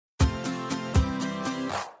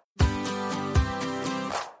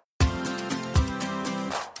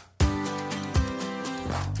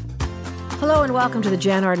Hello and welcome to the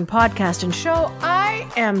Jan Arden Podcast and Show. I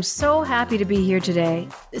am so happy to be here today.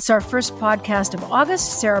 It's our first podcast of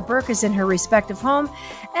August. Sarah Burke is in her respective home,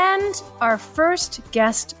 and our first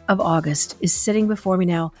guest of August is sitting before me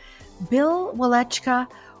now. Bill Welychka.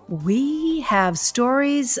 We have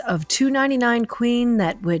stories of $2.99 Queen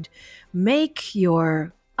that would make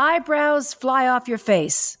your eyebrows fly off your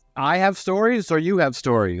face. I have stories, or you have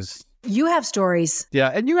stories? You have stories.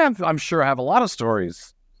 Yeah, and you have, I'm sure, have a lot of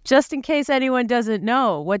stories. Just in case anyone doesn't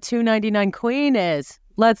know what $2.99 Queen is,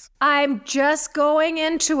 I'm just going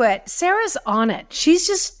into it. Sarah's on it. She's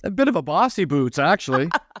just a bit of a bossy boots, actually.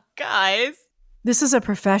 Guys. This is a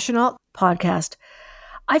professional podcast.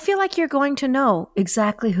 I feel like you're going to know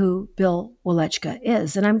exactly who Bill Welychka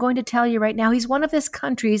is. And I'm going to tell you right now, he's one of this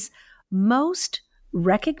country's most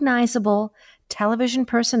recognizable television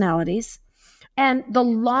personalities and the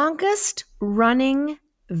longest running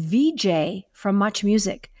VJ from Much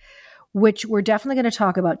Music, which we're definitely going to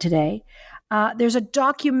talk about today. There's a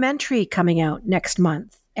documentary coming out next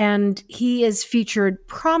month, and he is featured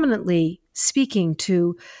prominently speaking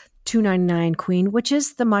to $2.99 Queen, which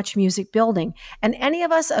is the Much Music building. And any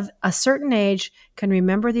of us of a certain age can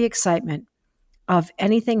remember the excitement of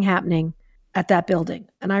anything happening at that building.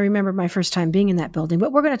 And I remember my first time being in that building,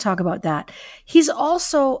 but we're going to talk about that. He's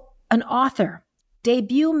also an author.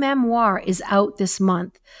 Debut memoir is out this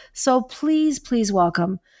month. So please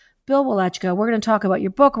welcome Bill Welychka. We're going to talk about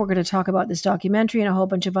your book. We're going to talk about this documentary and a whole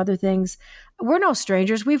bunch of other things. We're no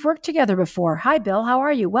strangers. We've worked together before. Hi, Bill. How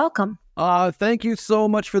are you? Welcome. Thank you so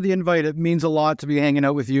much for the invite. It means a lot to be hanging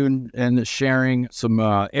out with you and sharing some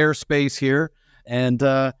airspace here. And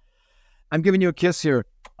I'm giving you a kiss here.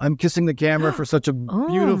 I'm kissing the camera for such a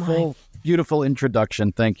beautiful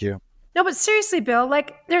introduction. Thank you. No, but seriously, Bill,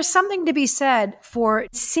 there's something to be said for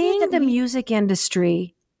seeing the music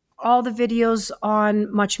industry, all the videos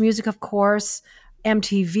on Much Music, of course,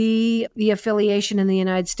 MTV, the affiliation in the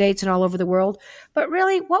United States and all over the world. But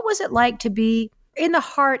really, what was it like to be in the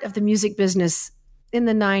heart of the music business in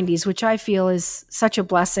the 90s, which I feel is such a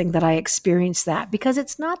blessing that I experienced that, because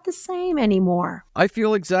it's not the same anymore. I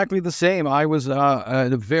feel exactly the same. I was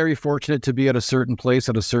very fortunate to be at a certain place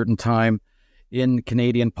at a certain time in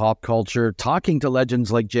Canadian pop culture, talking to legends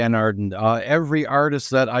like Jan Arden. Every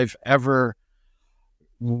artist that I've ever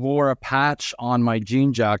wore a patch on my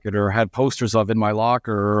jean jacket or had posters of in my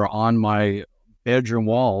locker or on my bedroom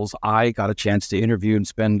walls, I got a chance to interview and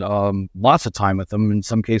spend lots of time with them, in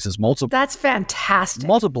some cases multiple. That's fantastic.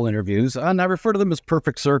 Multiple interviews, and I refer to them as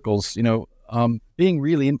perfect circles. Being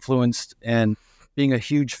really influenced and being a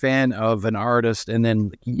huge fan of an artist, and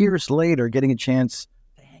then years later getting a chance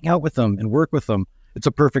to hang out with them and work with them. It's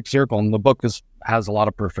a perfect circle, and the book has a lot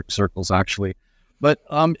of perfect circles, actually. But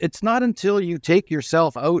it's not until you take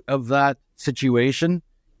yourself out of that situation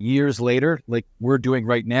years later, like we're doing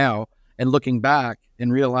right now, and looking back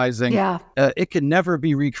and realizing it can never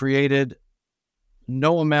be recreated.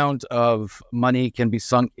 No amount of money can be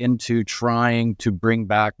sunk into trying to bring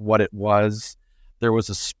back what it was. There was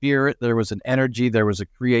a spirit, there was an energy, there was a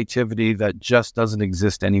creativity that just doesn't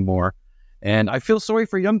exist anymore. And I feel sorry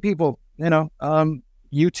for young people.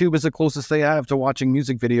 YouTube is the closest they have to watching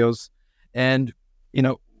music videos. And,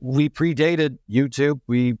 we predated YouTube.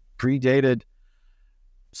 We predated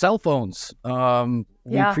cell phones. We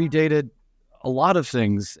predated a lot of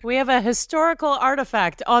things. We have a historical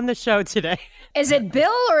artifact on the show today. Is it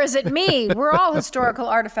Bill or is it me? We're all historical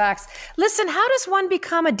artifacts. Listen, how does one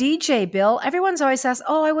become a DJ, Bill? Everyone's always asked,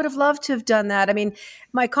 I would have loved to have done that. I mean,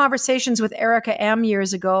 my conversations with Erica M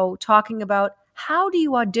years ago talking about how do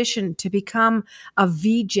you audition to become a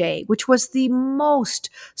VJ, which was the most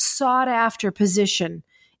sought after position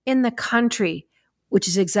in the country, which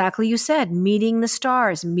is exactly you said, meeting the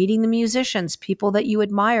stars, meeting the musicians, people that you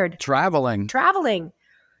admired. Traveling.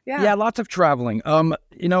 Yeah, lots of traveling.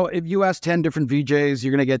 If you ask 10 different VJs,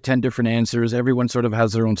 you're going to get 10 different answers. Everyone sort of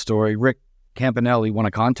has their own story. Rick Campanelli won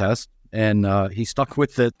a contest, and he stuck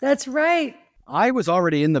with it. That's right. I was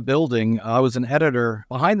already in the building. I was an editor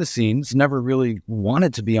behind the scenes, never really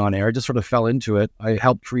wanted to be on air, just sort of fell into it. I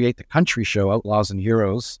helped create the country show, Outlaws and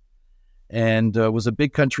Heroes, and was a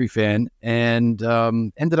big country fan, and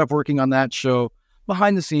ended up working on that show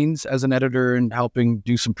behind the scenes as an editor and helping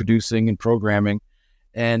do some producing and programming.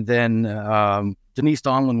 And then Denise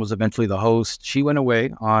Donlin was eventually the host. She went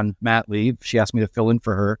away on mat leave. She asked me to fill in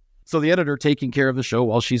for her. So the editor taking care of the show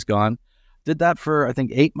while she's gone. Did that for, I think,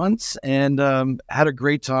 8 months, and had a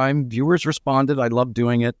great time. Viewers responded. I loved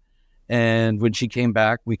doing it. And when she came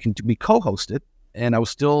back, we co-hosted, and I was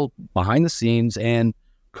still behind the scenes and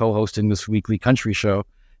co-hosting this weekly country show.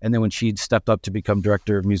 And then when she'd stepped up to become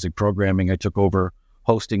director of music programming, I took over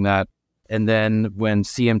hosting that. And then when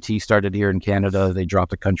CMT started here in Canada, they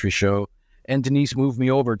dropped a country show. And Denise moved me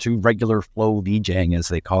over to regular flow DJing, as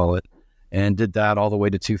they call it, and did that all the way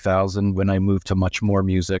to 2000 when I moved to Much More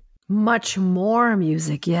Music. Much More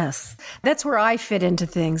Music, yes. That's where I fit into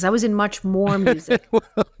things. I was in Much More Music.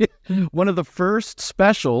 One of the first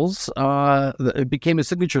specials, it became a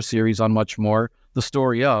signature series on Much More, The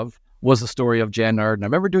Story Of, was the story of Jan Arden. I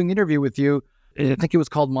remember doing an interview with you. I think it was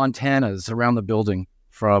called Montana's Around the Building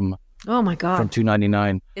from Oh my God. From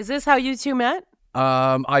 299. Is this how you two met?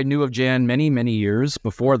 I knew of Jan many, many years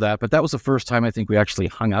before that, but that was the first time I think we actually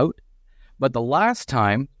hung out. But the last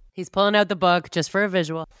time... He's pulling out the book just for a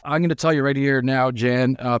visual. I'm going to tell you right here now,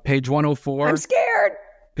 Jan, page 104. I'm scared.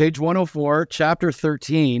 Page 104, chapter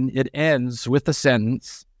 13, it ends with the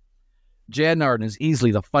sentence, Jan Arden is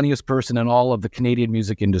easily the funniest person in all of the Canadian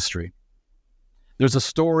music industry. There's a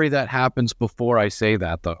story that happens before I say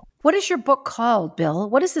that, though. What is your book called, Bill?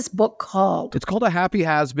 What is this book called? It's called A Happy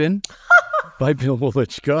Has-Been by Bill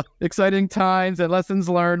Welychka. Exciting times and lessons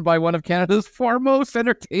learned by one of Canada's foremost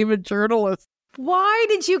entertainment journalists. Why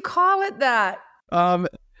did you call it that?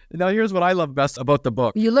 Now, here's what I love best about the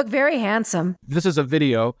book. You look very handsome. This is a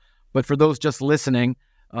video, but for those just listening,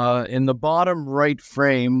 in the bottom right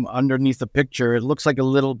frame underneath the picture, it looks like a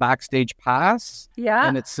little backstage pass. Yeah.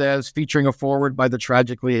 And it says, featuring a foreword by the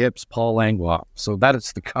Tragically Hip's Paul Langlois. So that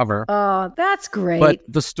is the cover. Oh, that's great. But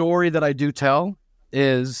the story that I do tell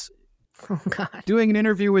is oh, God. doing an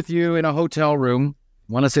interview with you in a hotel room.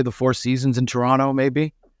 I want to say the Four Seasons in Toronto,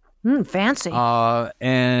 maybe. Fancy.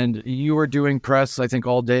 And you were doing press, I think,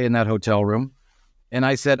 all day in that hotel room. And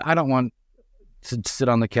I said, I don't want to sit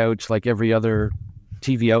on the couch like every other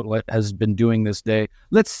TV outlet has been doing this day.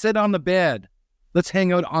 Let's sit on the bed. Let's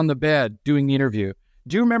hang out on the bed doing the interview.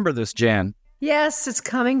 Do you remember this, Jan? Yes, it's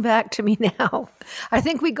coming back to me now. I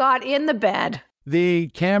think we got in the bed. The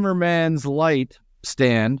cameraman's light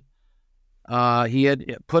stand, he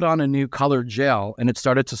had put on a new colored gel and it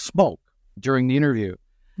started to smoke during the interview.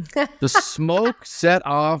 The smoke set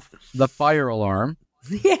off the fire alarm.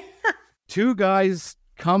 Yeah. Two guys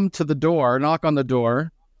come to the door, knock on the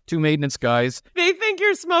door. Two maintenance guys. They think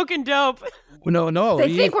you're smoking dope. No.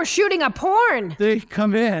 They think we're shooting a porn. They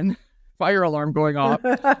come in, fire alarm going off.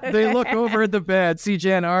 They look over at the bed, see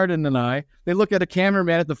Jan Arden and I. They look at a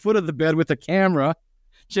cameraman at the foot of the bed with a camera.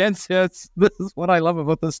 Jen says, this is what I love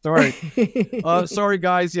about this story. Sorry,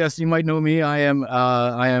 guys. Yes, you might know me. I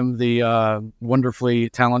am the wonderfully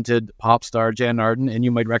talented pop star Jan Arden, and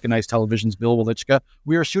you might recognize television's Bill Welychka.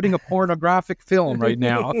 We are shooting a pornographic film right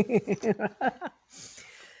now.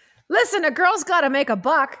 Listen, a girl's got to make a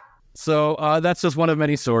buck. So that's just one of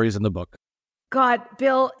many stories in the book. God,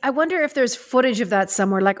 Bill, I wonder if there's footage of that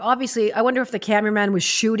somewhere. Like, obviously, I wonder if the cameraman was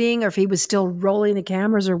shooting or if he was still rolling the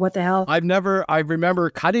cameras or what the hell. I remember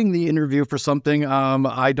cutting the interview for something.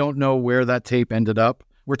 I don't know where that tape ended up.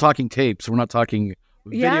 We're talking tapes. We're not talking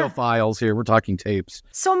video files here. We're talking tapes.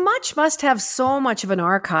 So Much must have so much of an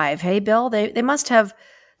archive. Hey, Bill, they must have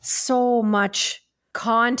so much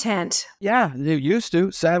content. Yeah, they used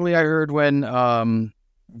to. Sadly, I heard when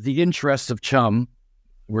the interests of Chum,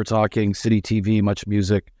 we're talking City TV, Much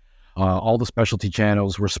Music, all the specialty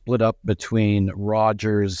channels were split up between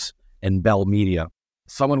Rogers and Bell Media.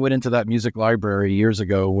 Someone went into that music library years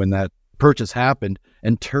ago when that purchase happened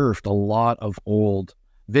and turfed a lot of old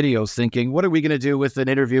videos thinking, what are we going to do with an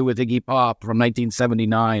interview with Iggy Pop from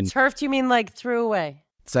 1979? Turfed, you mean like threw away?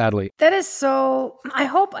 Sadly. That is so... I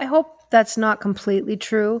hope that's not completely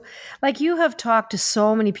true. Like, you have talked to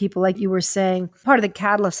so many people, like you were saying. Part of the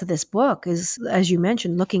catalyst of this book is, as you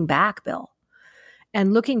mentioned, looking back, Bill.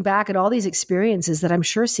 And looking back at all these experiences that I'm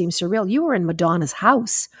sure seem surreal. You were in Madonna's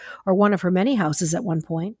house, or one of her many houses at one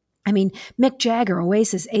point. I mean, Mick Jagger,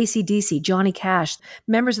 Oasis, AC/DC, Johnny Cash,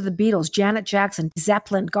 members of the Beatles, Janet Jackson,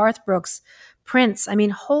 Zeppelin, Garth Brooks, Prince. I mean,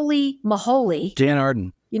 holy maholy. Jan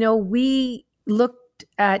Arden. You know, we looked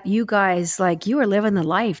at you guys like you were living the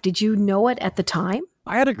life. Did you know it at the time?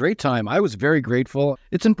 I had a great time. I was very grateful.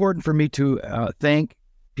 It's important for me to thank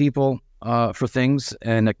people for things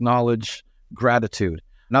and acknowledge gratitude.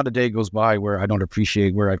 Not a day goes by where I don't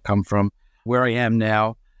appreciate where I've come from, where I am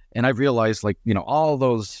now. And I've realized, all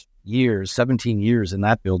those years, 17 years in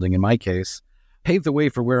that building, in my case, paved the way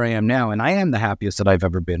for where I am now. And I am the happiest that I've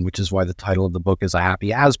ever been, which is why the title of the book is A Happy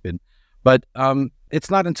Has Been. But it's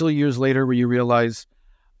not until years later where you realize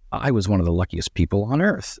I was one of the luckiest people on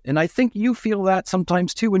earth. And I think you feel that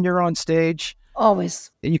sometimes too when you're on stage.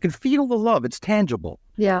 Always. And you can feel the love. It's tangible.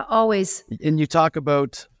 Yeah, always. And you talk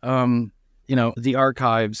about, the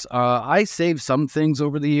archives. I saved some things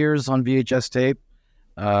over the years on VHS tape,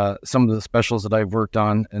 some of the specials that I've worked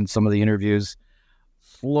on and some of the interviews.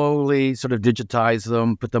 slowly sort of digitize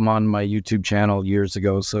them, put them on my YouTube channel years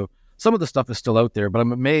ago. So some of the stuff is still out there, but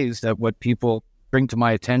I'm amazed at what people bring to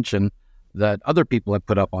my attention that other people have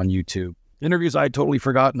put up on YouTube. Interviews I had totally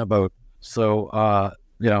forgotten about. So,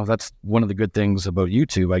 that's one of the good things about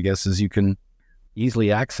YouTube, I guess, is you can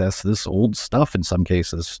easily access this old stuff in some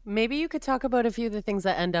cases. Maybe you could talk about a few of the things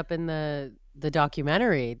that end up in the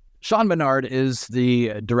documentary. Sean Menard is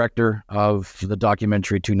the director of the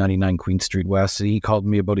documentary 299 Queen Street West. He called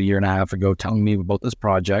me about a year and a half ago telling me about this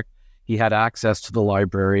project. He had access to the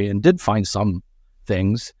library and did find some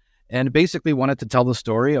things, and basically wanted to tell the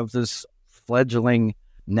story of this fledgling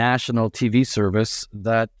national TV service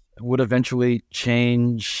that would eventually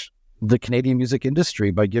change the Canadian music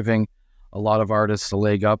industry by giving a lot of artists a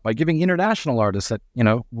leg up, by giving international artists that,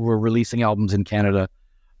 were releasing albums in Canada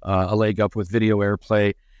a leg up with video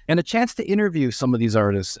airplay and a chance to interview some of these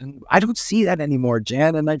artists. And I don't see that anymore,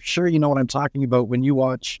 Jan, and I'm sure you know what I'm talking about. When you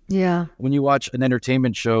watch an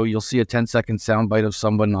entertainment show, you'll see a 10-second soundbite of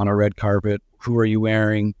someone on a red carpet. Who are you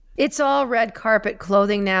wearing? It's all red carpet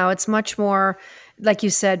clothing now. It's much more, like you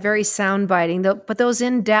said, very sound-biting. But those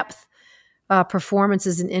in-depth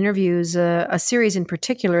performances and interviews, a series in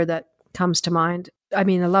particular that comes to mind. I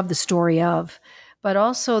mean, I love the story of, but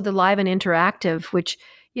also the live and interactive, which,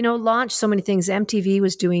 launched so many things. MTV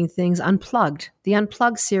was doing things Unplugged, the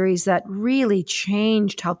Unplugged series that really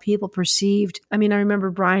changed how people perceived. I mean, I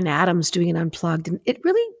remember Bryan Adams doing an Unplugged, and it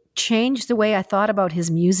really changed the way I thought about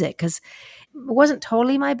his music, because it wasn't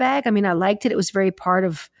totally my bag. I mean, I liked it. It was very part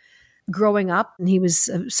of growing up, and he was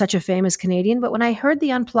such a famous Canadian. But when I heard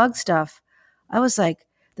the Unplugged stuff, I was like,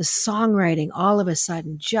 the songwriting all of a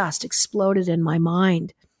sudden just exploded in my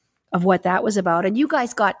mind of what that was about. And you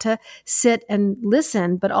guys got to sit and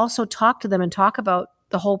listen, but also talk to them and talk about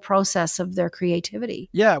the whole process of their creativity.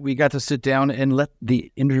 Yeah, we got to sit down and let the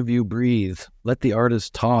interview breathe, let the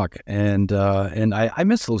artist talk. And I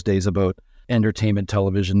miss those days about entertainment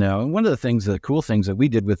television now. And one of the cool things that we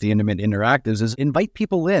did with the Intimate Interactives is invite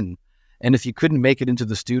people in. And if you couldn't make it into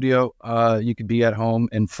the studio, you could be at home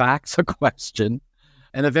and fax a question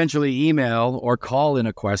and eventually email or call in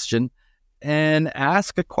a question and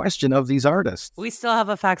ask a question of these artists. We still have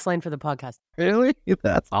a fax line for the podcast. Really?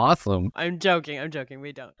 That's awesome. I'm joking.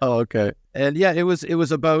 We don't. Oh, okay. And yeah, it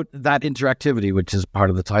was about that interactivity, which is part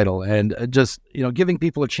of the title, and just, giving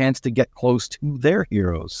people a chance to get close to their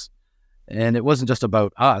heroes. And it wasn't just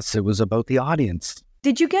about us, it was about the audience.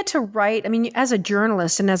 Did you get to write, I mean, as a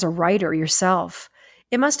journalist and as a writer yourself,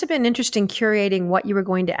 it must have been interesting curating what you were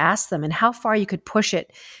going to ask them and how far you could push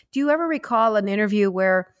it. Do you ever recall an interview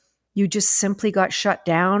where you just simply got shut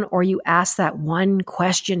down, or you asked that one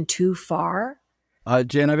question too far?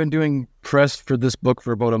 Jen, I've been doing press for this book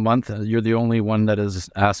for about a month. You're the only one that has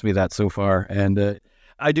asked me that so far. And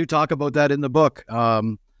I do talk about that in the book.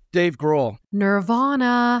 Dave Grohl.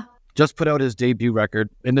 Nirvana. Just put out his debut record.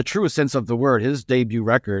 In the truest sense of the word, his debut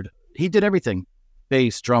record, he did everything.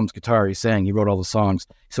 Bass, drums, guitar, he sang, he wrote all the songs.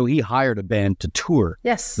 So he hired a band to tour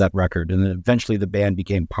that record. And then eventually the band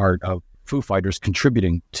became part of Foo Fighters,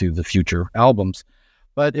 contributing to the future albums.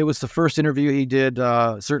 But it was the first interview he did,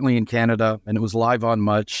 certainly in Canada, and it was live on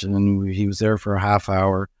Much, and he was there for a half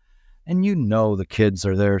hour. And the kids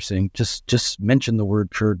are there saying, just mention the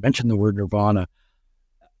word Kurt, mention the word Nirvana.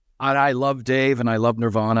 And I love Dave and I love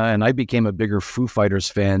Nirvana, and I became a bigger Foo Fighters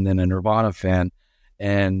fan than a Nirvana fan.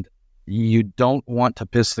 And you don't want to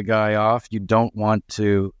piss the guy off. You don't want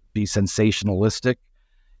to be sensationalistic.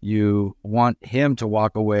 You want him to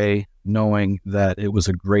walk away knowing that it was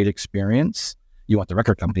a great experience. You want the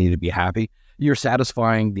record company to be happy. You're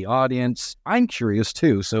satisfying the audience. I'm curious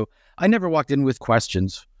too. So I never walked in with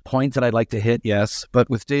questions. Points that I'd like to hit, yes. But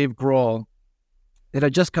with Dave Grohl, it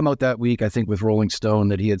had just come out that week, I think, with Rolling Stone,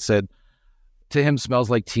 that he had said, to him, Smells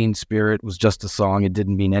Like Teen Spirit was just a song. It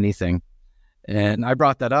didn't mean anything. And I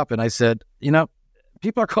brought that up and I said,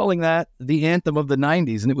 people are calling that the anthem of the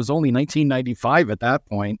 90s. And it was only 1995 at that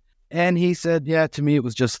point. And he said, yeah, to me, it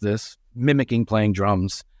was just this, mimicking playing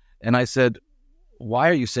drums. And I said, why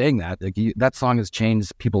are you saying that? That song has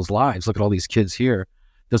changed people's lives. Look at all these kids here.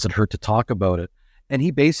 Does it hurt to talk about it? And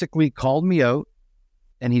he basically called me out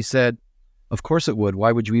and he said, of course it would.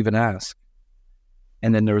 Why would you even ask?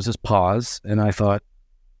 And then there was this pause and I thought,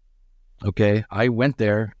 okay, I went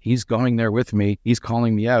there. He's going there with me. He's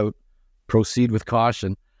calling me out. Proceed with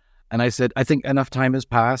caution. And I said, I think enough time has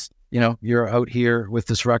passed. You're out here with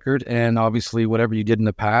this record, and obviously whatever you did in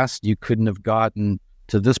the past, you couldn't have gotten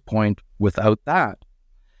to this point without that.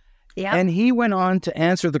 Yeah. And he went on to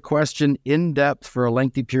answer the question in depth for a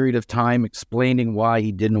lengthy period of time, explaining why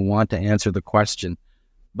he didn't want to answer the question.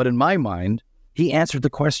 But in my mind, he answered the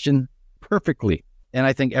question perfectly. And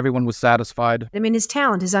I think everyone was satisfied. I mean, his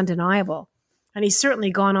talent is undeniable. And he's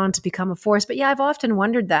certainly gone on to become a force. But yeah, I've often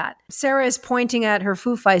wondered that. Sarah is pointing at her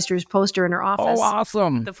Foo Fighters poster in her office. Oh,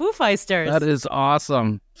 awesome. The Foo Fighters. That is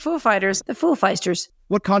awesome. Foo Fighters, the Foo Fighters.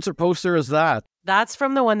 What concert poster is that? That's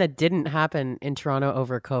from the one that didn't happen in Toronto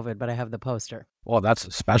over COVID, but I have the poster. Oh,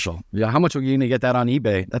 that's special. Yeah, how much are you going to get that on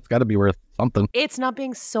eBay? That's got to be worth something. It's not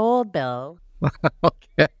being sold, Bill.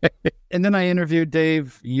 Okay. And then I interviewed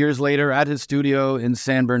Dave years later at his studio in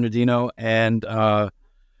San Bernardino, and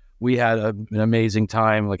we had an amazing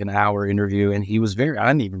time, like an hour interview, and he was I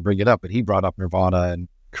didn't even bring it up, but he brought up Nirvana and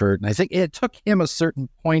Kurt, and I think it took him a certain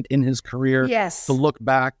point in his career to look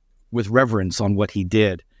back with reverence on what he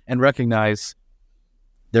did and recognize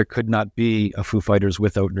there could not be a Foo Fighters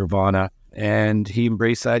without Nirvana, and he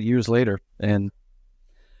embraced that years later.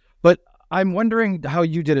 But I'm wondering how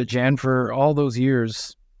you did it, Jan, for all those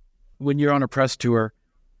years when you're on a press tour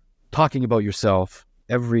talking about yourself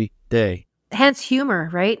every day. Hence humor,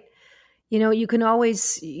 right? You know, you can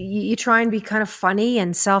always, you try and be kind of funny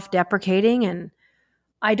and self-deprecating. And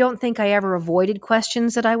I don't think I ever avoided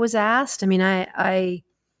questions that I was asked. I mean, I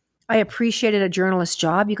appreciated a journalist's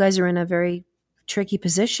job. You guys are in a very tricky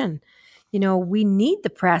position. You know, we need the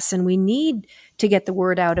press and we need to get the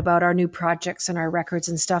word out about our new projects and our records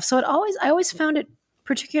and stuff. So I always found it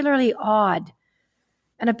particularly odd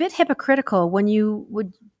and a bit hypocritical when you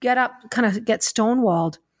would get up, kind of get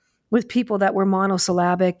stonewalled with people that were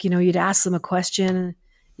monosyllabic. You know, you'd ask them a question.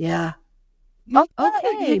 Yeah.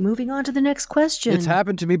 Okay, moving on to the next question. It's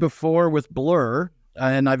happened to me before with Blur,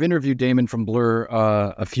 and I've interviewed Damon from Blur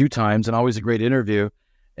a few times, and always a great interview.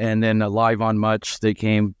 And then live on Much, they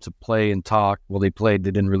came to play and talk. Well, they played.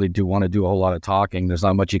 They didn't really want to do a whole lot of talking. There's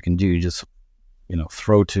not much you can do. You just,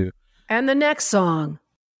 throw to. And the next song.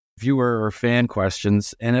 Viewer or fan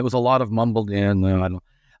questions, and it was a lot of mumbled in.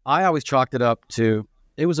 I always chalked it up to,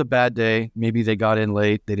 it was a bad day. Maybe they got in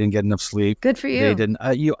late. They didn't get enough sleep. Good for you. They didn't.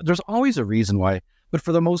 There's always a reason why. But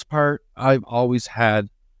for the most part, I've always had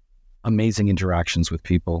amazing interactions with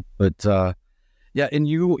people. But yeah, and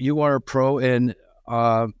you are a pro, and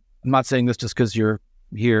I'm not saying this just because you're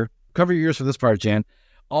here. Cover your ears for this part, Jan.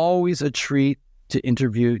 Always a treat to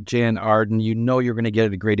interview Jan Arden. You know you're going to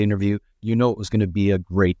get a great interview. You know it was going to be a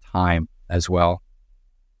great time as well.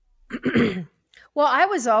 Well, I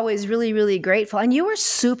was always really, really grateful. And you were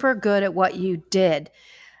super good at what you did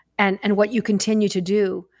and what you continue to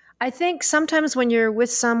do. I think sometimes when you're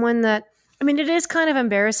with someone that, I mean, it is kind of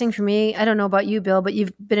embarrassing for me. I don't know about you, Bill, but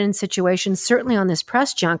you've been in situations, certainly on this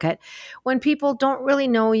press junket, when people don't really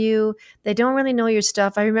know you. They don't really know your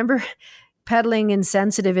stuff. I remember peddling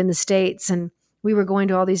Insensitive in the States, and we were going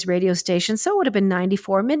to all these radio stations. So it would have been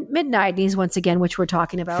 94, mid-90s once again, which we're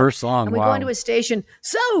talking about. First song, and we go into a station.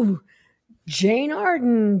 So Jane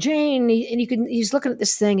Arden, and he's looking at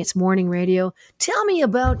this thing. It's morning radio. Tell me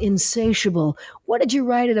about Insatiable. What did you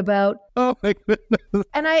write it about? Oh my goodness.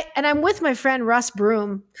 And I'm with my friend Russ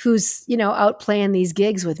Broom, who's, out playing these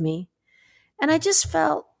gigs with me. And I just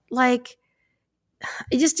felt like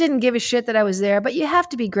I just didn't give a shit that I was there, but you have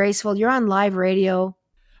to be graceful. You're on live radio.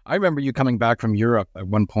 I remember you coming back from Europe at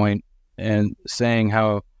one point and saying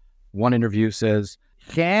how one interview says,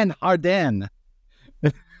 Jan Arden.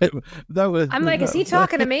 I'm like, is he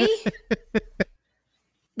talking to me?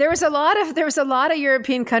 There was a lot of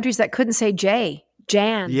European countries that couldn't say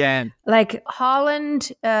Jan. Like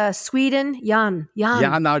Holland, Sweden, Jan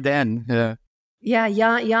Arden. Yeah.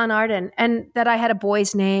 Yeah, Jan Arden. And that I had a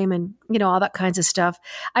boy's name and, all that kinds of stuff.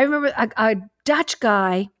 I remember a Dutch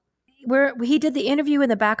guy where he did the interview in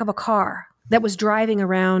the back of a car that was driving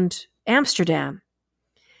around Amsterdam.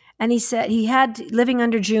 And he said he had Living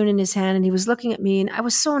Under June in his hand, and he was looking at me, and I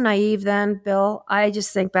was so naive then, Bill. I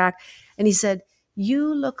just think back. And he said,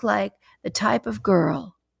 you look like the type of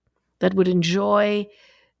girl that would enjoy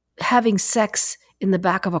having sex in the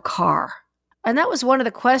back of a car. And that was one of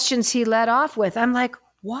the questions he led off with. I'm like,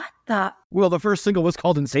 what the? Well, the first single was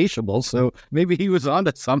called Insatiable, so maybe he was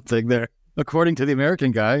onto something there, according to the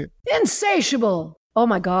American guy. Insatiable. Oh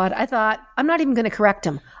my God. I thought, I'm not even going to correct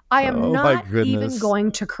him. I am not even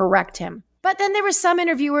going to correct him. But then there were some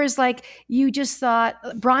interviewers like you just thought,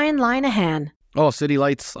 Brian Linehan. Oh, City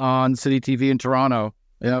Lights on City TV in Toronto.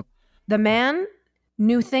 Yep. The man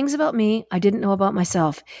knew things about me I didn't know about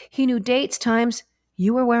myself. He knew dates, times.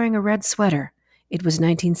 You were wearing a red sweater. It was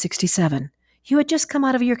 1967. You had just come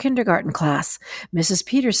out of your kindergarten class. Mrs.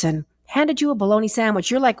 Peterson handed you a bologna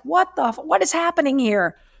sandwich. You're like, what is happening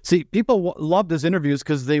here? See, people loved his interviews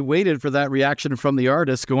because they waited for that reaction from the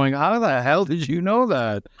artist going, how the hell did you know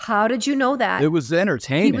that? How did you know that? It was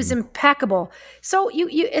entertaining. He was impeccable. So you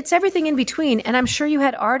it's everything in between. And I'm sure you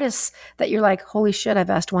had artists that you're like, holy shit, I've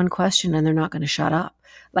asked one question and they're not going to shut up.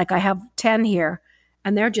 Like I have 10 here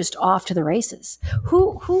and they're just off to the races.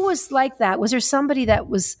 Who was like that? Was there somebody that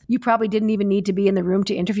was, you probably didn't even need to be in the room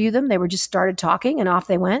to interview them? They were just started talking and off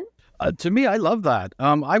they went? To me, I love that.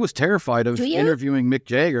 I was terrified of interviewing Mick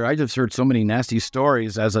Jagger. I just heard so many nasty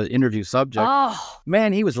stories as an interview subject. Oh.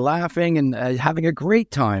 Man, he was laughing and having a great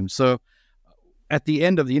time. So at the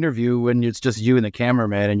end of the interview, when it's just you and the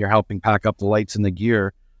cameraman and you're helping pack up the lights and the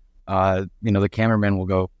gear, the cameraman will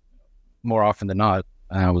go, more often than not,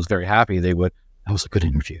 and I was very happy they would, that was a good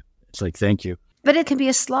interview. It's like, thank you. But it can be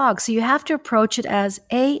a slog. So you have to approach it as,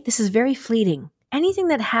 this is very fleeting. Anything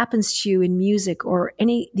that happens to you in music or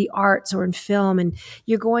the arts or in film, and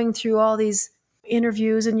you're going through all these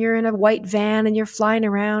interviews and you're in a white van and you're flying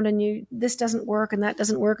around and this doesn't work and that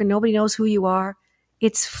doesn't work and nobody knows who you are.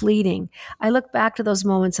 It's fleeting. I look back to those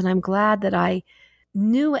moments and I'm glad that I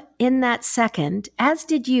knew in that second, as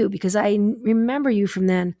did you, because I remember you from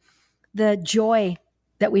then, the joy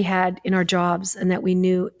that we had in our jobs and that we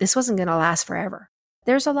knew this wasn't going to last forever.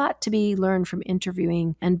 There's a lot to be learned from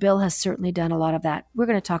interviewing, and Bill has certainly done a lot of that. We're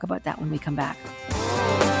going to talk about that when we come back.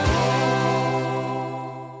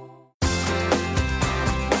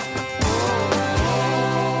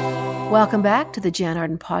 Welcome back to the Jan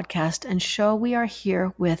Arden podcast and show. We are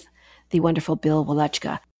here with the wonderful Bill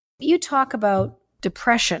Welychka. You talk about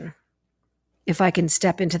depression, if I can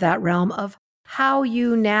step into that realm of how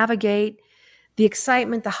you navigate the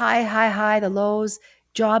excitement, the high, the lows,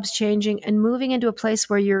 jobs changing, and moving into a place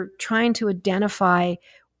where you're trying to identify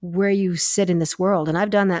where you sit in this world. And I've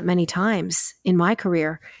done that many times in my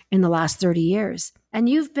career in the last 30 years. And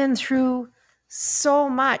you've been through so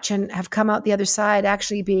much and have come out the other side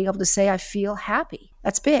actually being able to say, I feel happy.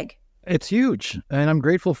 That's big. It's huge, and I'm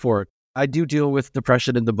grateful for it. I do deal with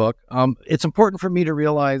depression in the book. It's important for me to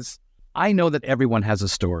realize I know that everyone has a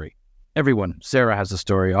story. Everyone. Sarah has a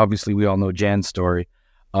story. Obviously, we all know Jan's story.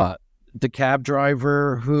 The cab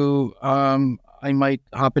driver who I might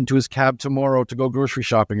hop into his cab tomorrow to go grocery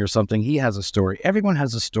shopping or something, he has a story. Everyone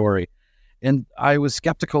has a story. And I was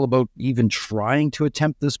skeptical about even trying to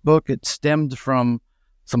attempt this book. It stemmed from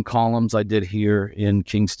some columns I did here in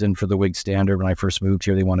Kingston for the Whig Standard. When I first moved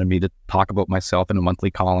here, they wanted me to talk about myself in a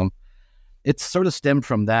monthly column. It sort of stemmed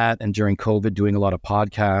from that, and during COVID, doing a lot of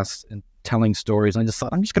podcasts and telling stories. And I just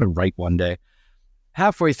thought, I'm just going to write one day.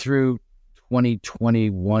 Halfway through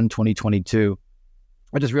 2021, 2022,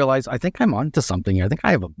 I just realized I think I'm onto something here. I think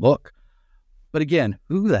I have a book. But again,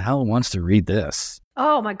 who the hell wants to read this?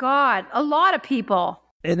 Oh my God, a lot of people.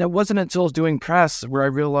 And it wasn't until I was doing press where I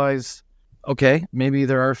realized, okay, maybe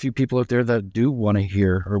there are a few people out there that do want to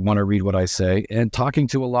hear or want to read what I say. And talking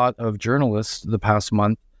to a lot of journalists the past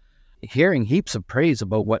month, hearing heaps of praise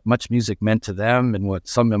about what Much Music meant to them and what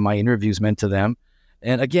some of my interviews meant to them.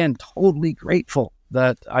 And again, totally grateful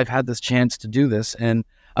that I've had this chance to do this. And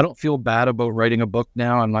I don't feel bad about writing a book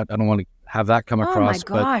now. I don't want to have that come across.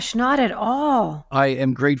 Oh my gosh, not at all. I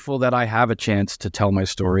am grateful that I have a chance to tell my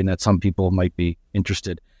story and that some people might be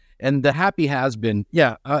interested. And the happy has been,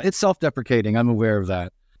 it's self-deprecating. I'm aware of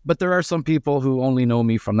that. But there are some people who only know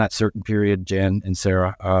me from that certain period, Jan and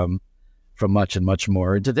Sarah, from Much and Much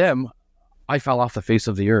More. And to them, I fell off the face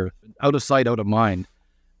of the earth, out of sight, out of mind.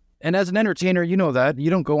 And as an entertainer, you know that.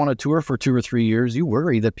 You don't go on a tour for 2 or 3 years. You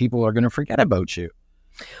worry that people are going to forget about you.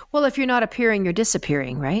 Well, if you're not appearing, you're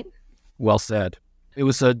disappearing, right? Well said. It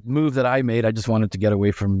was a move that I made. I just wanted to get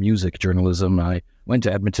away from music journalism. I went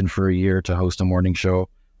to Edmonton for a year to host a morning show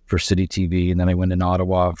for City TV. And then I went in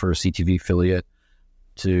Ottawa for a CTV affiliate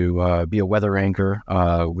to be a weather anchor,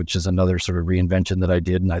 which is another sort of reinvention that I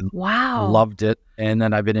did. And I loved it. And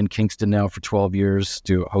then I've been in Kingston now for 12 years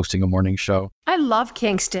hosting a morning show. I love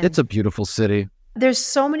Kingston. It's a beautiful city. There's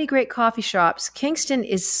so many great coffee shops. Kingston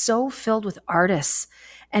is so filled with artists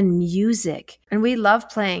and music. And we love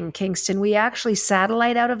playing Kingston. We actually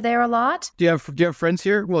satellite out of there a lot. Do you have friends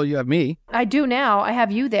here? Well, you have me. I do now. I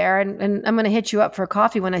have you there, and I'm going to hit you up for a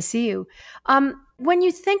coffee when I see you. When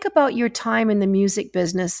you think about your time in the music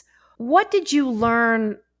business, what did you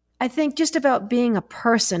learn, I think, just about being a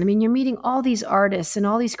person? I mean, you're meeting all these artists and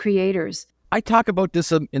all these creators. I talk about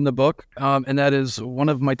this in the book, and that is one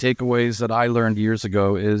of my takeaways that I learned years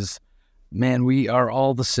ago is, man, we are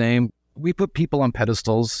all the same. We put people on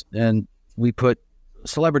pedestals, and we put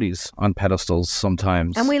celebrities on pedestals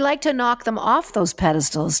sometimes. And we like to knock them off those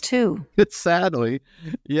pedestals, too. Sadly.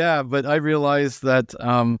 Yeah, but I realized that,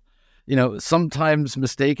 sometimes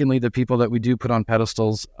mistakenly, the people that we do put on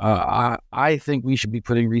pedestals, I think we should be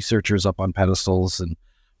putting researchers up on pedestals and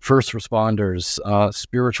first responders,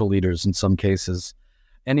 spiritual leaders in some cases,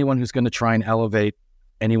 anyone who's going to try and elevate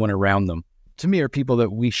anyone around them. To me, are people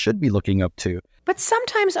that we should be looking up to. But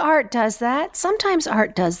sometimes art does that.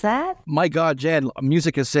 My God, Jan,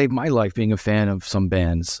 music has saved my life being a fan of some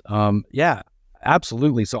bands. Yeah,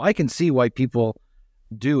 absolutely. So I can see why people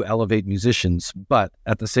do elevate musicians, but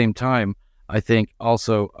at the same time, I think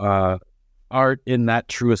also art in that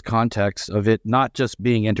truest context of it not just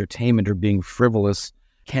being entertainment or being frivolous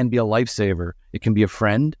can be a lifesaver. It can be a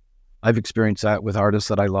friend. I've experienced that with artists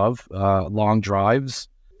that I love, long drives.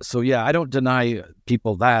 So yeah, I don't deny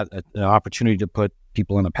people that an opportunity to put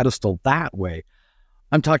people on a pedestal that way.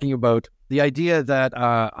 I'm talking about the idea that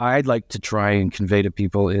I'd like to try and convey to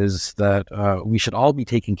people is that we should all be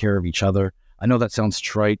taking care of each other. I know that sounds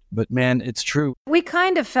trite, but man, it's true. We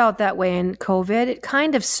kind of felt that way in COVID. It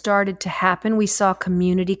kind of started to happen. We saw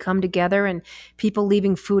community come together and people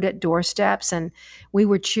leaving food at doorsteps. And we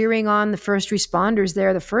were cheering on the first responders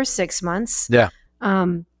there the first 6 months. Yeah.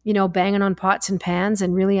 Banging on pots and pans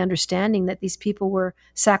and really understanding that these people were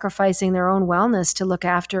sacrificing their own wellness to look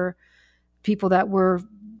after people that were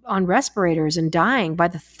on respirators and dying by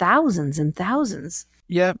the thousands and thousands.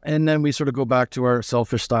 Yeah, and then we sort of go back to our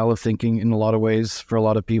selfish style of thinking in a lot of ways for a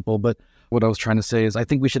lot of people. But what I was trying to say is I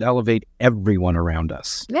think we should elevate everyone around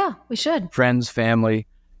us. Yeah, we should. Friends, family,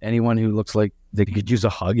 anyone who looks like they could use a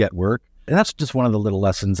hug at work. And that's just one of the little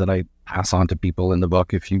lessons that I pass on to people in the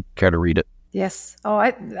book if you care to read it. Yes. Oh,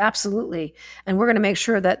 absolutely. And we're going to make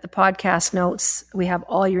sure that the podcast notes, we have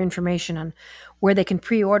all your information on where they can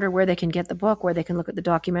pre-order, where they can get the book, where they can look at the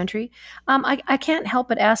documentary. I can't help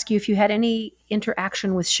but ask you if you had any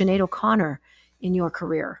interaction with Sinead O'Connor in your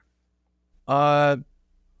career.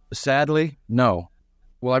 Sadly, no.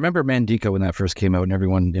 Well, I remember Mandika when that first came out and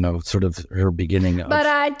everyone, sort of her beginning. But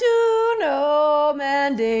I do know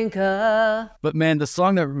Mandinka. But man, the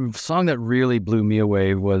song that really blew me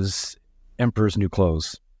away was Emperor's New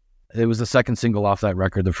Clothes. It was the second single off that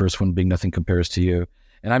record, the first one being Nothing Compares to You.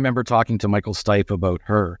 And I remember talking to Michael Stipe about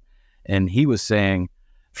her, and he was saying,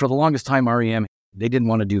 for the longest time, REM, they didn't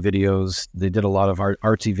want to do videos. They did a lot of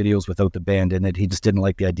artsy videos without the band in it. He just didn't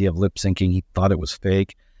like the idea of lip syncing. He thought it was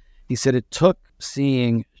fake. He said it took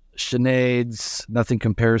seeing Sinead's Nothing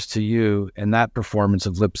Compares to You and that performance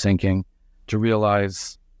of lip syncing to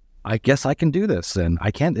realize, I guess I can do this. And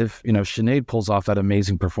I can't, if, Sinead pulls off that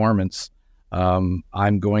amazing performance,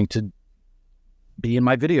 I'm going to be in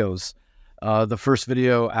my videos. The first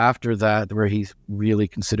video after that, where he really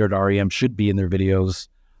considered REM should be in their videos,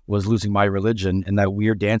 was Losing My Religion, and that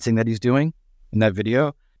weird dancing that he's doing in that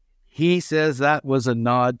video. He says that was a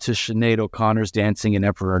nod to Sinead O'Connor's dancing in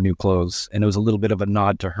Emperor New Clothes, and it was a little bit of a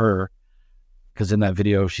nod to her, because in that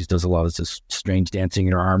video, she does a lot of this strange dancing,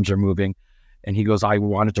 and her arms are moving. And he goes, I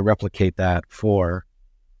wanted to replicate that for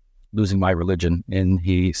Losing My Religion. And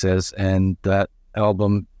he says, and that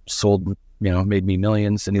album sold, made me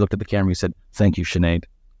millions. And he looked at the camera and he said, thank you, Sinead.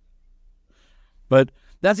 But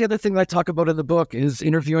that's the other thing that I talk about in the book is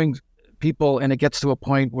interviewing people. And it gets to a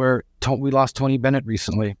point where we lost Tony Bennett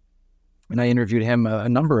recently. And I interviewed him a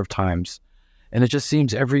number of times. And it just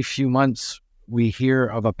seems every few months we hear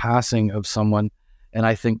of a passing of someone. And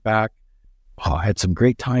I think back, I had some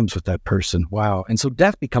great times with that person. Wow. And so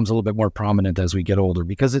death becomes a little bit more prominent as we get older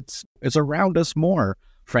because it's around us more.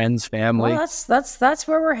 Friends, family. Well, that's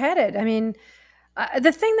where we're headed. I mean,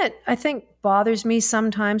 the thing that I think bothers me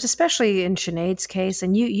sometimes, especially in Sinead's case,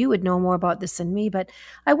 and you would know more about this than me, but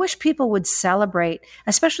I wish people would celebrate,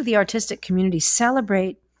 especially the artistic community,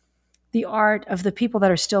 celebrate the art of the people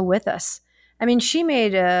that are still with us. I mean, she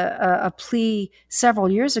made a plea several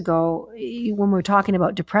years ago when we were talking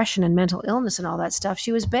about depression and mental illness and all that stuff.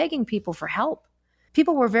 She was begging people for help.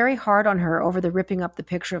 People were very hard on her over the ripping up the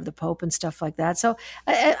picture of the Pope and stuff like that. So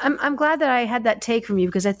I'm glad that I had that take from you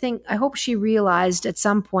because I hope she realized at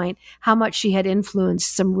some point how much she had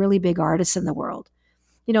influenced some really big artists in the world.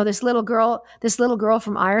 This little girl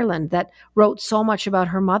from Ireland that wrote so much about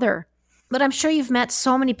her mother. But I'm sure you've met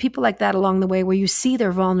so many people like that along the way where you see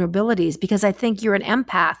their vulnerabilities because I think you're an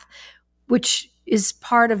empath, which is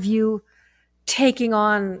part of you taking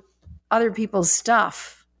on other people's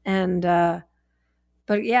stuff. And,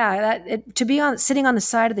 but yeah, to be sitting on the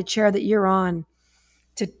side of the chair that you're on,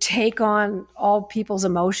 to take on all people's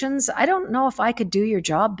emotions, I don't know if I could do your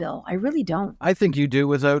job, Bill. I really don't. I think you do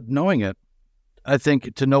without knowing it. I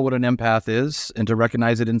think to know what an empath is and to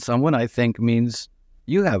recognize it in someone, I think means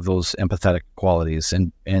you have those empathetic qualities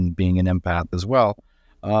and being an empath as well.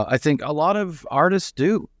 I think a lot of artists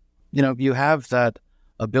do. You have that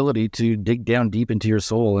ability to dig down deep into your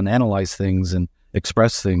soul and analyze things and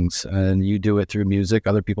express things. And you do it through music.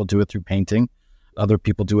 Other people do it through painting. Other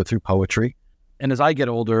people do it through poetry. And as I get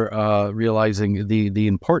older, realizing the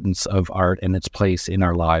importance of art and its place in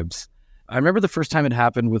our lives. I remember the first time it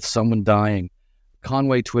happened with someone dying.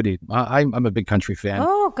 Conway Twitty. I'm a big country fan.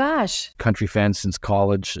 Oh, gosh. Country fan since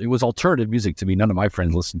college. It was alternative music to me. None of my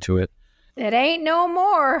friends listened to it. It ain't no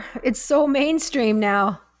more. It's so mainstream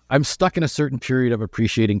now. I'm stuck in a certain period of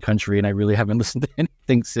appreciating country, and I really haven't listened to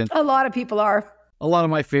anything since. A lot of people are. A lot of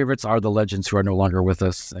my favorites are the legends who are no longer with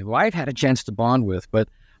us, who I've had a chance to bond with. But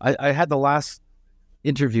I had the last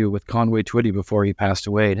interview with Conway Twitty before he passed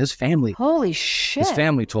away, and his family. Holy shit. His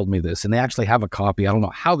family told me this, and they actually have a copy. I don't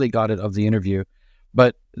know how they got it of the interview,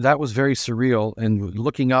 but that was very surreal. And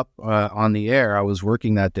looking up on the air, I was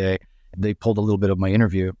working that day. They pulled a little bit of my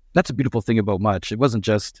interview. That's a beautiful thing about Much. It wasn't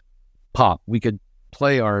just pop. We could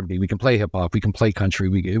play R&B. We can play hip hop. We can play country.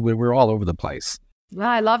 We're all over the place. Well,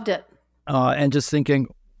 I loved it. And just thinking,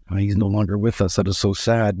 oh, he's no longer with us. That is so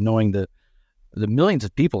sad, knowing that the millions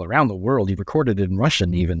of people around the world, he recorded it in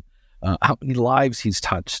Russian even, how many lives he's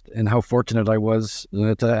touched, and how fortunate I was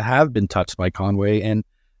to have been touched by Conway and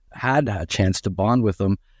had a chance to bond with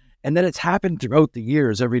him. And then it's happened throughout the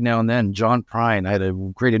years, every now and then. John Prine, I had a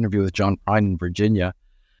great interview with John Prine in Virginia.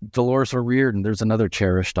 Dolores O'Riordan, there's another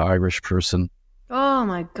cherished Irish person. Oh,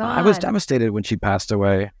 my God. I was devastated when she passed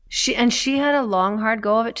away. She had a long, hard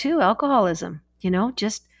go of it too. Alcoholism,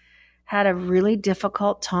 just had a really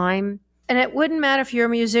difficult time. And it wouldn't matter if you're a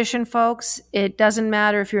musician, folks. It doesn't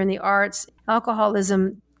matter if you're in the arts.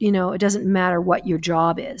 Alcoholism, it doesn't matter what your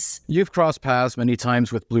job is. You've crossed paths many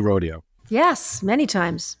times with Blue Rodeo. Yes, many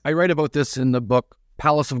times. I write about this in the book.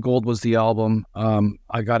 Palace of Gold was the album.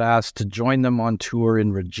 I got asked to join them on tour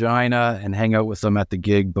in Regina and hang out with them at the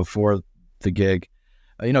gig before the gig.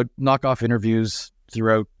 Knock off interviews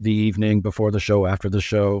throughout the evening, before the show, after the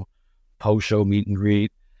show, post-show meet and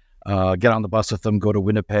greet. Get on the bus with them, go to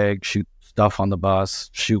Winnipeg, shoot stuff on the bus,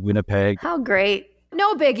 shoot Winnipeg. How great.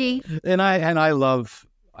 No biggie. And I love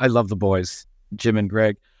the boys, Jim and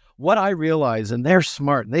Greg. What I realize, and they're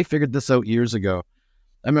smart, and they figured this out years ago.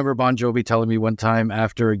 I remember Bon Jovi telling me one time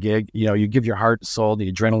after a gig, you give your heart and soul,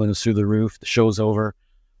 the adrenaline is through the roof, the show's over,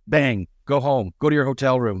 bang, go home, go to your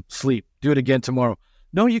hotel room, sleep, do it again tomorrow.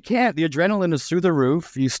 No, you can't. The adrenaline is through the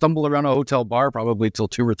roof. You stumble around a hotel bar probably till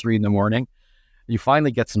 2 or 3 in the morning. You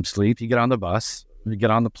finally get some sleep, you get on the bus, you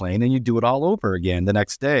get on the plane, and you do it all over again the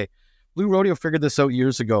next day. Blue Rodeo figured this out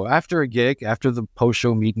years ago. After a gig, after the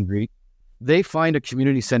post-show meet and greet, they find a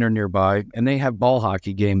community center nearby, and they have ball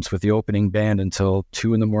hockey games with the opening band until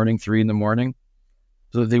 2 in the morning, 3 in the morning.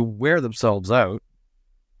 So they wear themselves out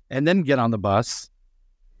and then get on the bus.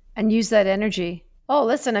 And use that energy. Oh,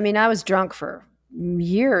 listen, I was drunk for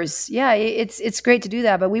years. Yeah, it's great to do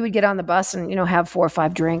that, but we would get on the bus and, have 4 or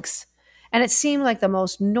 5 drinks. And it seemed like the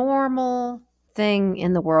most normal thing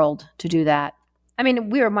in the world to do that.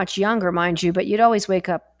 We were much younger, mind you, but you'd always wake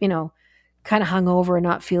up, kind of hungover and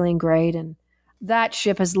not feeling great. And that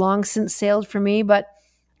ship has long since sailed for me, but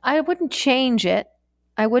I wouldn't change it.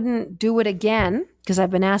 I wouldn't do it again, because I've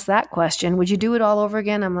been asked that question. Would you do it all over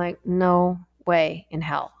again? I'm like, no way in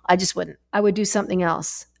hell. I just wouldn't. I would do something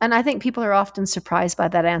else. And I think people are often surprised by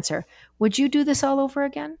that answer. Would you do this all over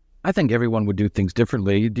again? I think everyone would do things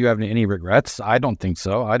differently. Do you have any regrets? I don't think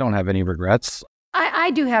so. I don't have any regrets.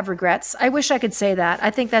 I do have regrets. I wish I could say that. I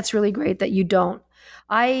think that's really great that you don't.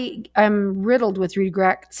 I am riddled with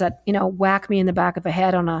regrets that, whack me in the back of the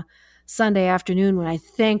head on a Sunday afternoon when I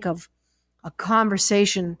think of a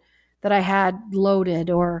conversation that I had loaded,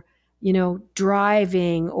 or,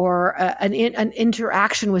 driving, or an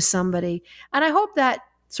interaction with somebody. And I hope that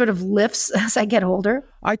sort of lifts as I get older.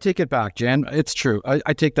 I take it back, Jan. It's true.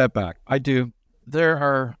 I take that back. I do. There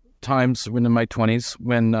are times when in my 20s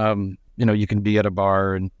when, you can be at a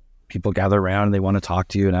bar and people gather around and they want to talk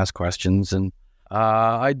to you and ask questions. And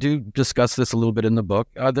I do discuss this a little bit in the book.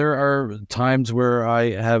 There are times where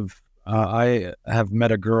I have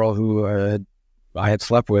met a girl who I had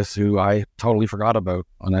slept with, who I totally forgot about,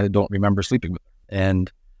 and I don't remember sleeping with her.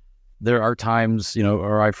 And there are times,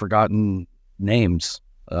 or I've forgotten names,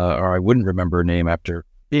 or I wouldn't remember a name after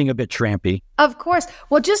being a bit trampy. Of course.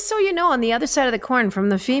 Well, just so you know, on the other side of the coin, from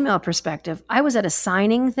the female perspective, I was at a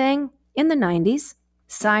signing thing in the 90s,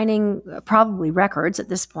 signing probably records at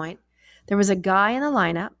this point. There was a guy in the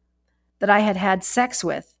lineup that I had had sex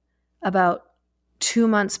with about 2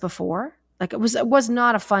 months before. Like, it was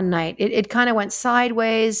not a fun night. It kind of went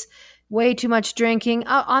sideways, way too much drinking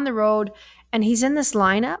on the road. And he's in this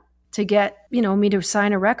lineup to get, me to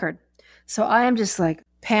sign a record. So I am just like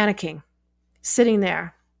panicking, sitting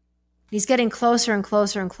there. He's getting closer and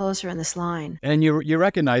closer and closer in this line. And you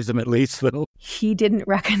recognize him at least, though. He didn't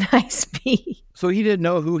recognize me. So he didn't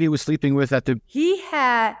know who he was sleeping with at the... He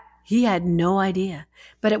had no idea.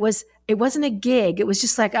 But it wasn't a gig. It was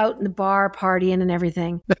just like out in the bar partying and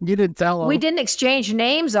everything. You didn't tell him? We didn't exchange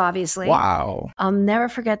names, obviously. Wow. I'll never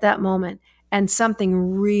forget that moment. And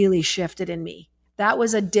something really shifted in me. That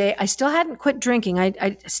was a day, I still hadn't quit drinking.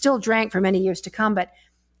 I still drank for many years to come, but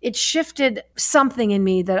it shifted something in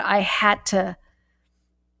me that I had to.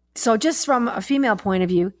 So just from a female point of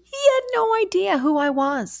view, he had no idea who I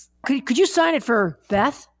was. Could you sign it for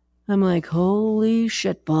Beth? I'm like, holy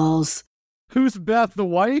shit balls. Who's Beth, the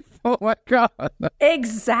wife? Oh my God.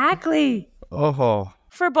 Exactly. Oh.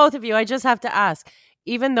 For both of you, I just have to ask,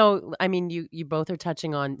 even though, I mean, you both are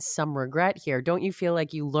touching on some regret here, don't you feel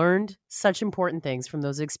like you learned such important things from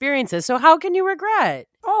those experiences? So how can you regret?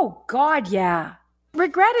 Oh, God, yeah.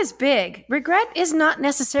 Regret is big. Regret is not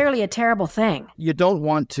necessarily a terrible thing. You don't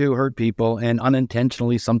want to hurt people, and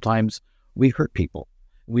unintentionally, sometimes we hurt people.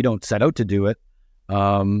 We don't set out to do it.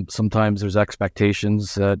 Sometimes there's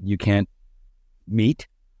expectations that you can't meet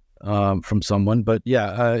from someone. But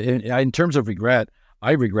yeah, in terms of regret,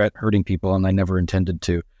 I regret hurting people, and I never intended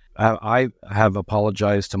to. I have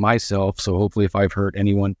apologized to myself, so hopefully if I've hurt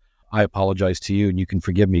anyone, I apologize to you and you can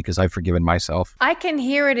forgive me because I've forgiven myself. I can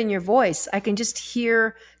hear it in your voice. I can just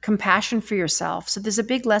hear compassion for yourself. So there's a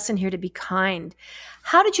big lesson here to be kind.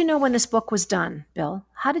 How did you know when this book was done, Bill?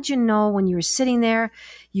 How did you know when you were sitting there,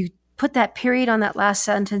 you put that period on that last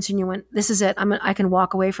sentence and you went, this is it. I can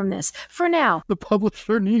walk away from this for now. The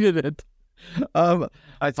publisher needed it.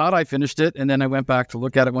 I thought I finished it and then I went back to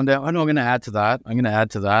look at it one day. Oh, no, I'm going to add to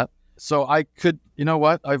that. So I could, you know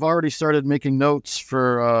what? I've already started making notes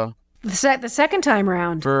for... The second time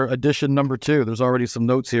around. For edition number 2. There's already some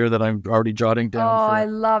notes here that I'm already jotting down. I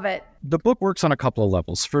love it. The book works on a couple of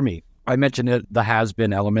levels for me. I mentioned it, the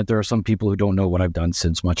has-been element. There are some people who don't know what I've done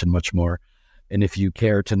since much and much more. And if you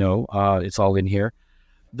care to know, it's all in here.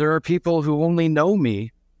 There are people who only know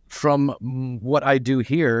me from what I do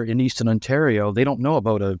here in Eastern Ontario. They don't know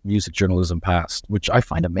about a music journalism past, which I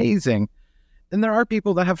find amazing. And there are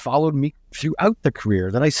people that have followed me throughout the career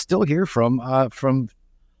that I still hear from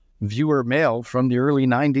viewer mail from the early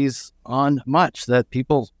 90s on much that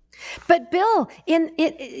people... But Bill, in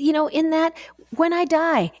that, when I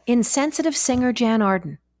die, insensitive singer Jan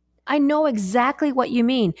Arden, I know exactly what you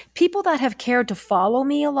mean. People that have cared to follow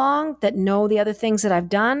me along, that know the other things that I've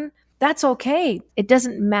done, that's okay. It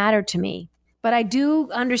doesn't matter to me. But I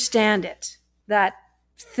do understand it, that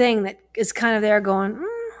thing that is kind of there going,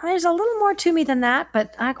 there's a little more to me than that,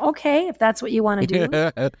 but okay, if that's what you want to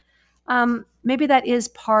do. Maybe that is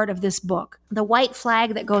part of this book. The white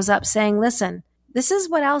flag that goes up saying, listen, this is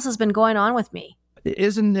what else has been going on with me.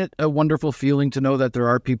 Isn't it a wonderful feeling to know that there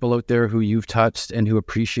are people out there who you've touched and who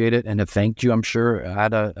appreciate it and have thanked you, I'm sure,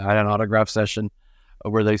 at an autograph session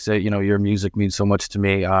where they say, your music means so much to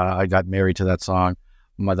me. I got married to that song.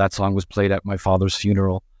 That song was played at my father's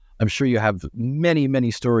funeral. I'm sure you have many,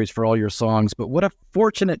 many stories for all your songs, but what a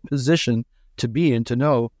fortunate position to be in to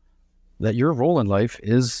know that your role in life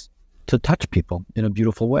is to touch people in a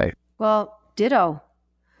beautiful way. Well, ditto.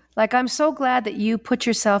 Like, I'm so glad that you put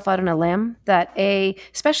yourself out on a limb that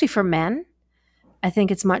especially for men, I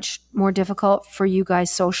think it's much more difficult for you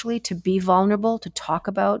guys socially to be vulnerable, to talk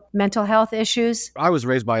about mental health issues. I was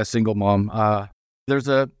raised by a single mom. There's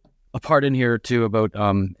a part in here too about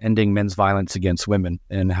ending men's violence against women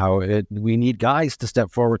and how we need guys to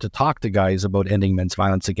step forward to talk to guys about ending men's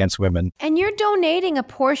violence against women. And you're donating a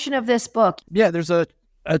portion of this book. Yeah, there's a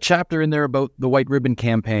chapter in there about the White Ribbon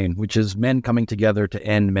Campaign, which is men coming together to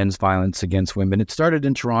end men's violence against women. It started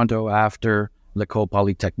in Toronto after L'École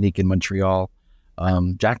Polytechnique in Montreal.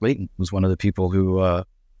 Jack Layton was one of the people who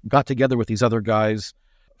got together with these other guys,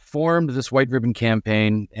 formed this White Ribbon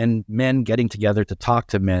Campaign, and men getting together to talk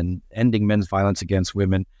to men, ending men's violence against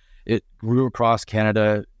women. It grew across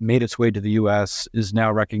Canada, made its way to the U.S., is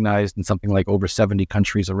now recognized in something like over 70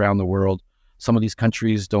 countries around the world. Some of these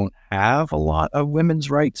countries don't have a lot of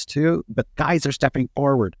women's rights too, but guys are stepping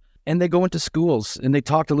forward. And they go into schools and they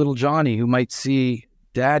talk to little Johnny who might see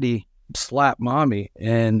daddy slap mommy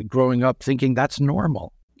and growing up thinking that's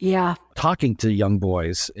normal. Yeah. Talking to young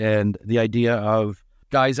boys and the idea of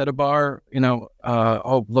guys at a bar,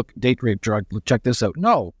 oh, look, date rape drug, check this out.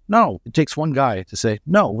 No. It takes one guy to say,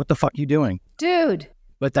 no, what the fuck are you doing? Dude.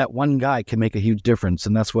 But that one guy can make a huge difference.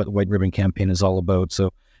 And that's what the White Ribbon Campaign is all about.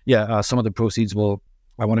 So yeah, some of the proceeds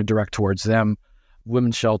I want to direct towards them.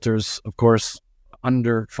 Women's shelters, of course,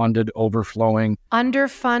 underfunded, overflowing.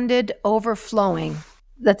 Underfunded, overflowing.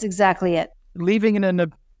 That's exactly it. Leaving in an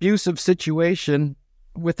abusive situation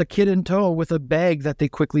with a kid in tow with a bag that they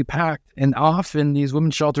quickly packed. And often these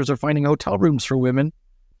women's shelters are finding hotel rooms for women.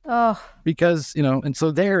 Oh, Because, and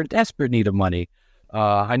so they're in desperate need of money.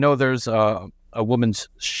 I know there's a women's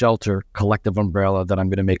shelter collective umbrella that I'm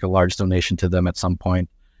going to make a large donation to them at some point,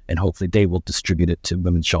 and hopefully they will distribute it to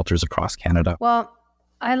women's shelters across Canada. well,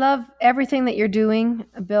 I love everything that you're doing,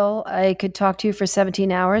 Bill. I could talk to you for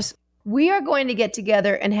 17 hours. We are going to get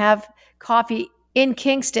together and have coffee in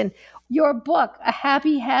Kingston. Your book, A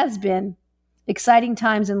Happy Has-Been, Exciting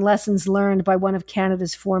Times and Lessons Learned by one of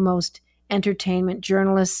Canada's foremost entertainment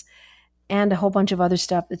journalists, and a whole bunch of other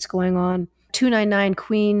stuff that's going on. 299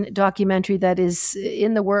 Queen documentary that is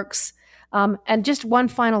in the works. And just one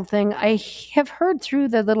final thing. I have heard through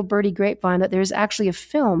the little birdie grapevine that there's actually a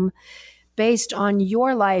film based on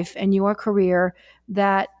your life and your career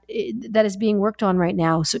that is being worked on right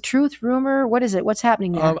now. So truth, rumor, what is it? What's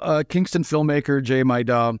happening there? Kingston filmmaker Jay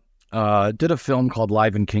Maida did a film called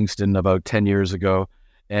Live in Kingston about 10 years ago.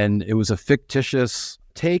 And it was a fictitious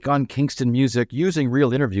take on Kingston music using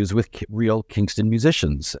real interviews with real Kingston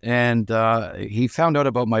musicians. And he found out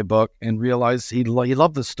about my book and realized he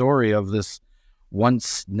loved the story of this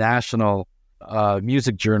once national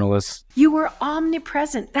music journalist. You were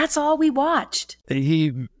omnipresent. That's all we watched.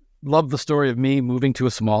 He loved the story of me moving to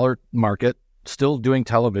a smaller market, still doing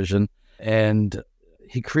television. And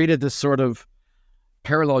he created this sort of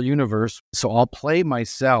parallel universe. So I'll play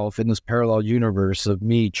myself in this parallel universe of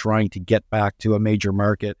me trying to get back to a major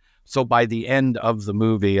market. So by the end of the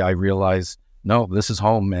movie, I realized, no, this is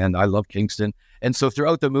home, man. I love Kingston. And so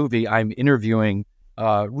throughout the movie, I'm interviewing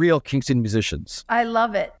real Kingston musicians. I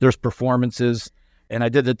love it. There's performances. And I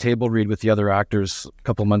did the table read with the other actors a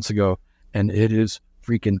couple months ago, and it is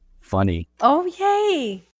freaking funny. Oh,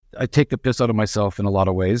 yay. I take the piss out of myself in a lot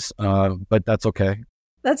of ways, but that's okay.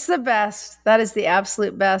 That's the best. That is the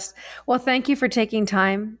absolute best. Well, thank you for taking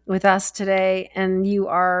time with us today. And you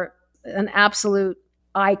are an absolute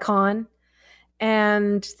icon.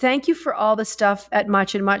 And thank you for all the stuff at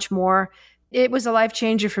Much and Much More. It was a life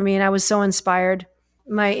changer for me. And I was so inspired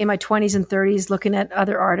in my 20s and 30s, looking at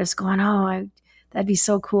other artists going, that'd be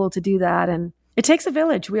so cool to do that. And it takes a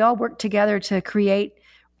village. We all work together to create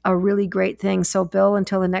a really great thing. So Bill,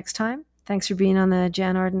 until the next time, thanks for being on the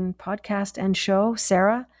Jan Arden podcast and show.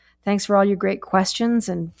 Sarah, thanks for all your great questions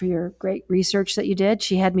and for your great research that you did.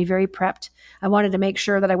 She had me very prepped. I wanted to make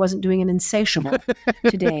sure that I wasn't doing an insatiable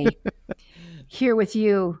today here with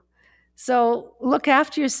you. So look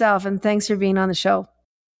after yourself, and thanks for being on the show.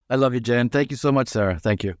 I love you, Jan. Thank you so much, Sarah.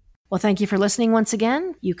 Thank you. Well, thank you for listening once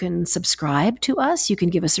again. You can subscribe to us. You can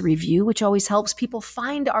give us a review, which always helps people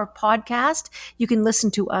find our podcast. You can listen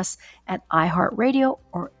to us at iHeartRadio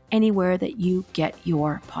or anywhere that you get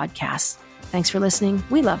your podcasts. Thanks for listening.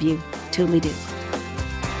 We love you. Toodly doo.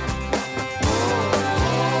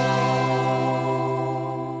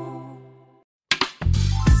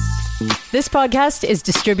 This podcast is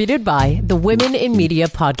distributed by the Women in Media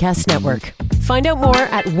Podcast Network. Find out more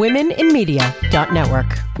at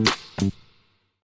womeninmedia.network.